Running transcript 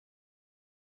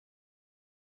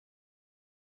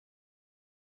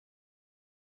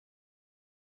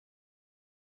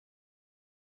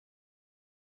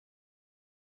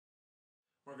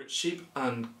Margaret, sheep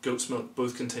and goat's milk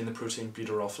both contain the protein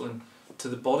butyrolfalin. To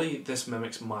the body, this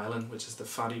mimics myelin, which is the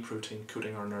fatty protein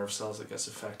coating our nerve cells that gets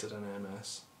affected in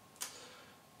MS.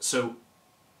 So,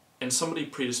 in somebody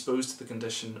predisposed to the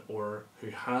condition or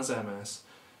who has MS,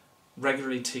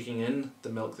 regularly taking in the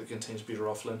milk that contains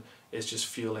butyrolfalin is just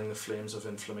fueling the flames of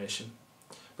inflammation.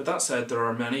 But that said, there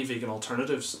are many vegan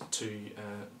alternatives to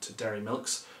dairy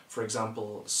milks. For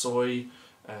example, soy,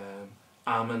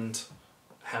 almond,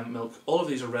 hemp milk. All of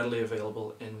these are readily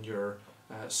available in your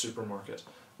supermarket.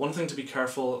 One thing to be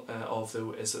careful of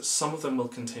though is that some of them will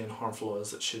contain harmful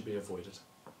oils that should be avoided.